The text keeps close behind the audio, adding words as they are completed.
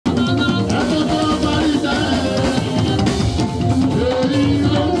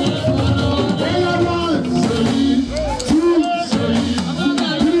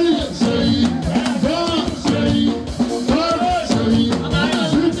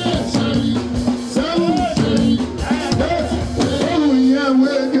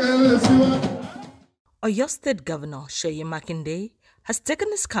Oyo State Governor Seyi Makinde has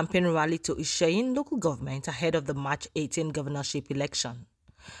taken his campaign rally to Iseyin Local Government ahead of the March 18 Governorship Election.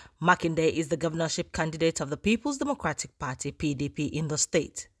 Makinde is the governorship candidate of the People's Democratic Party (PDP) in the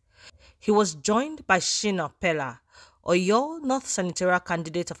state. He was joined by Peller, Oyo North Senatorial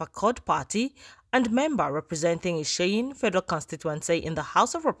candidate of Accord Party and member representing Iseyin Federal Constituency in the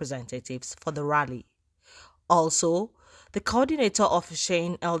House of Representatives for the rally. Also, the coordinator of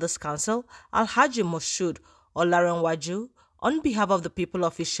Iseyin Elders Council, Alhaji Moshood Olarenwaju, on behalf of the people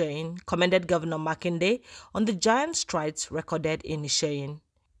of Iseyin, commended Governor Makinde on the giant strides recorded in Iseyin.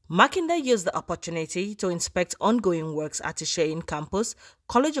 Makinde used the opportunity to inspect ongoing works at Iseyin Campus,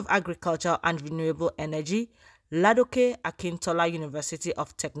 College of Agriculture and Renewable Energy, Ladoke Akintola University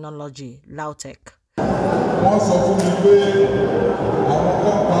of Technology, LAUTECH. Wọ́n sọ fún mi pé àwọn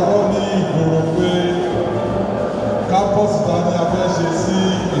kan parọ́ ní ìgboro pé campus ta ni a fẹ́ ṣe sí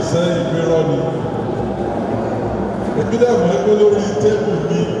Iseyin ìgbéró ni. Èmi dẹ̀ mọ̀ pé lórí tébù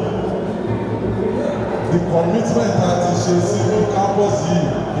mi the commitment ta ti ṣe sí campus yìí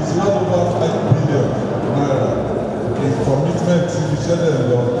is well over 5 billion naira in commitment tí iṣẹ́ dẹ̀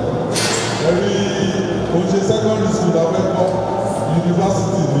lọ. Ẹ̀rí oúnjẹ secondary school abẹ́kọ̀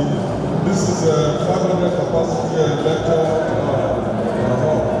university ni. This is a 500 capacity lecture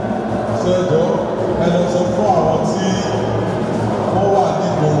hall. So ẹjọ́ ẹ lọ sọ fún àwọn tí wọ́n wà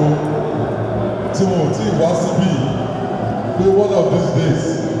nígboro tí wọn ò tí ì wá síbí pé one of these days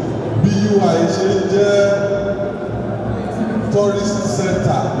bí UI ṣe jẹ́ tourist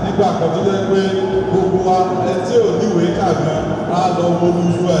center nígbà kan tó jẹ́ pé gbogbo wa ẹ tí ò níwèé kàgbọ́n á lọ wo ní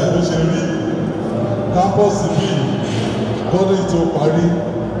UI bó ṣe rí campus bíi lọ́dún tó parí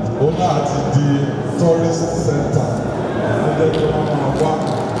òun náà ti di tourist center ó jẹ́ pé wọ́n máa wá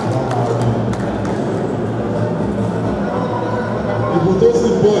wọ́n máa rí. Ìbò tó sì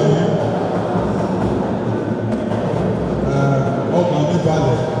bọ̀ yìí ọkàn mi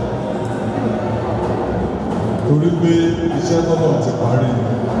balẹ̀ torí pé iṣẹ́ tọ́lọ̀ ti parí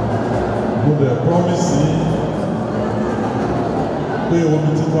mo dẹ̀ promise yìí pé omi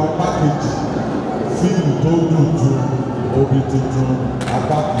ti fa package fíìmù tó dùn ju omi tuntun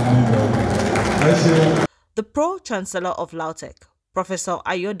apá kìíní lọ. Ẹ ṣeun. The Pro-Chancellor of LAUTECH, Professor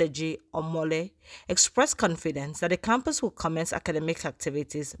Ayodeji Omole, expressed confidence that the campus will commence academic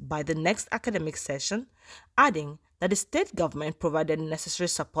activities by the next academic session, adding that the state government provided necessary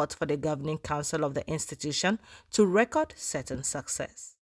support for the governing council of the institution to record certain success.